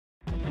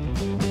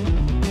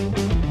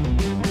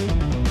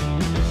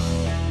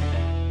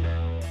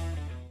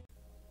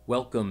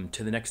Welcome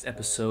to the next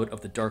episode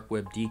of the Dark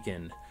Web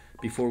Deacon.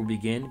 Before we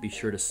begin, be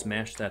sure to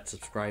smash that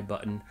subscribe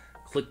button,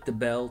 click the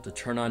bell to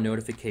turn on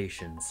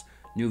notifications.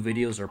 New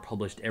videos are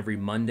published every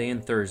Monday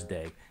and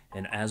Thursday,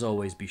 and as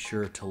always, be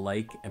sure to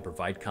like and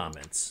provide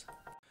comments.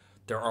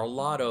 There are a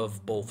lot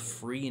of both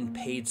free and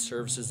paid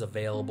services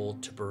available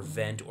to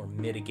prevent or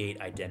mitigate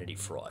identity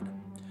fraud.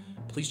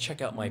 Please check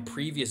out my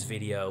previous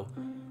video,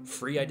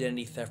 Free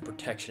Identity Theft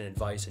Protection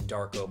Advice in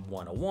Dark Web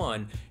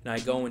 101, and I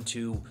go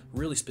into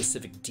really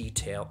specific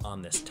detail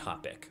on this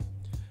topic.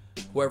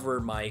 However,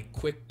 my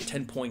quick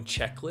 10-point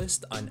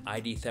checklist on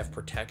ID theft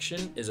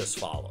protection is as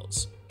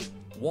follows.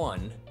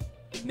 1.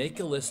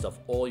 Make a list of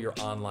all your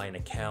online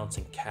accounts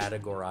and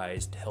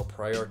categorize to help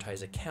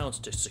prioritize accounts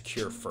to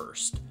secure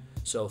first.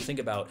 So think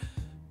about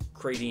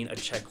creating a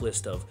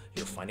checklist of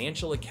your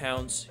financial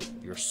accounts,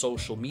 your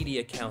social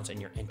media accounts,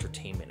 and your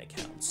entertainment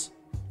accounts.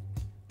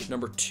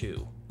 Number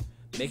 2.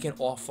 Make an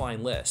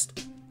offline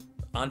list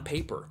on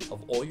paper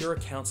of all your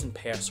accounts and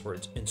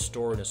passwords and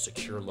store in a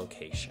secure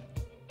location.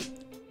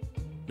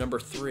 Number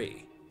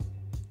 3.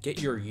 Get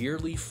your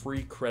yearly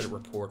free credit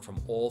report from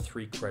all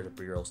 3 credit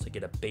bureaus to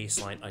get a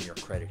baseline on your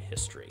credit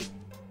history.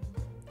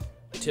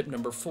 Tip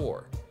number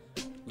 4.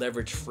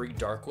 Leverage free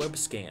dark web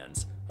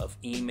scans of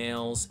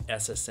emails,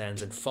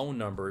 SSNs, and phone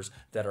numbers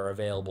that are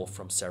available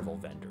from several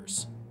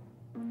vendors.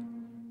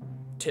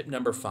 Tip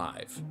number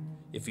 5.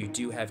 If you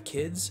do have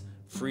kids,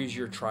 freeze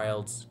your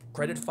child's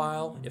credit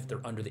file if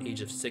they're under the age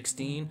of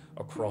 16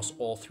 across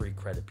all 3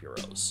 credit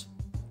bureaus.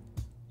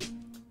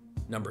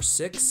 Number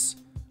 6.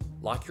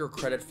 Lock your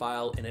credit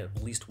file in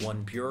at least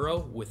 1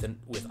 bureau with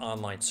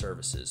online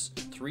services.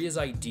 3 is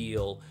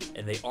ideal,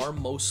 and they are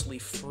mostly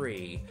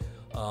free,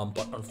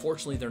 but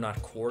unfortunately they're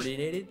not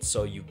coordinated,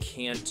 so you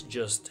can't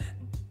just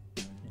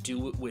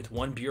do it with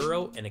 1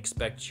 bureau and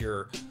expect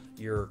your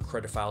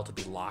credit file to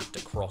be locked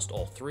across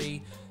all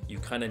 3. You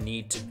kind of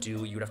need to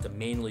you would have to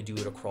manually do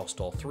it across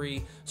all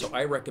 3. So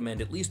I recommend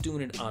at least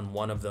doing it on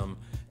one of them,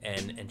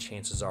 and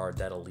chances are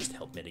that'll at least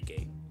help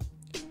mitigate.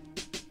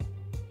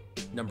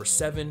 Number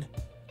 7,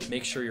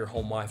 make sure your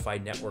home Wi-Fi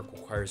network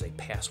requires a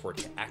password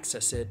to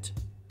access it.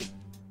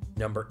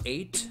 Number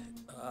 8,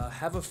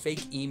 have a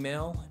fake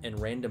email and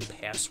random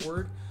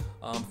password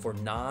for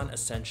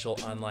non-essential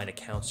online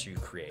accounts you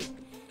create.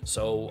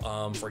 So,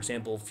 for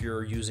example, if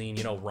you're using,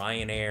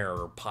 Ryanair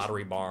or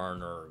Pottery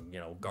Barn or,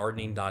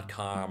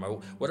 gardening.com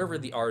or whatever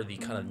are the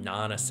kind of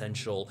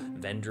non-essential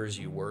vendors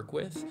you work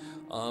with,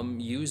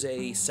 use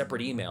a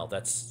separate email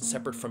that's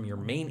separate from your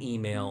main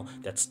email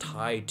that's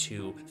tied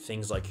to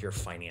things like your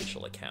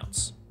financial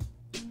accounts.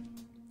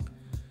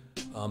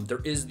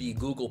 There is the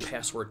Google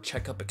Password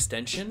Checkup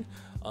extension.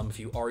 If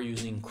you are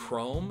using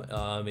Chrome,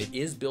 it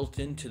is built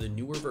into the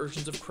newer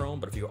versions of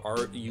Chrome, but if you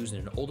are using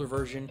an older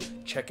version,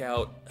 check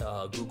out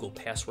Google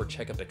Password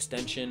Checkup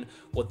extension.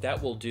 What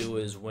that will do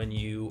is when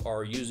you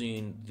are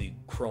using the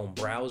Chrome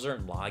browser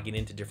and logging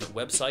into different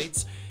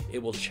websites,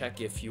 it will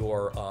check if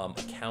your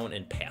account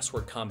and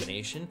password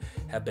combination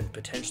have been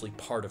potentially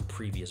part of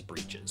previous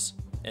breaches,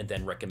 and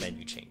then recommend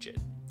you change it.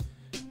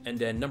 And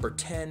then number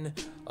 10,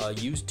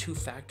 use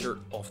two-factor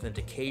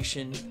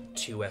authentication,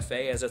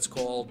 2FA as it's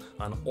called,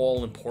 on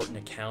all important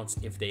accounts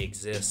if they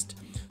exist.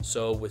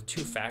 So with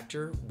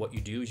two-factor, what you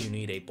do is you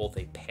need both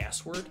a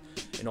password,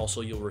 and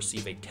also you'll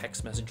receive a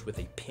text message with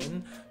a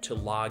PIN to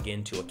log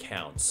into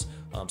accounts.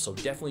 So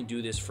definitely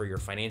do this for your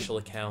financial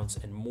accounts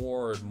and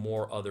more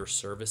other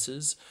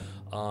services,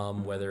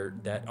 whether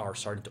that are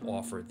starting to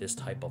offer this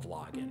type of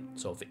login.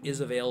 So if it is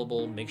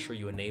available, make sure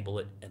you enable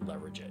it and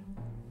leverage it.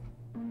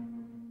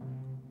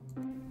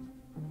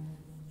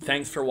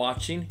 Thanks for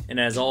watching, and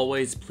as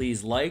always,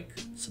 please like,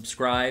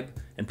 subscribe,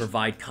 and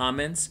provide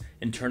comments,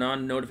 and turn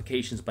on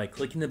notifications by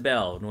clicking the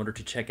bell in order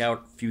to check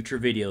out future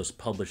videos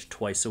published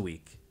twice a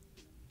week.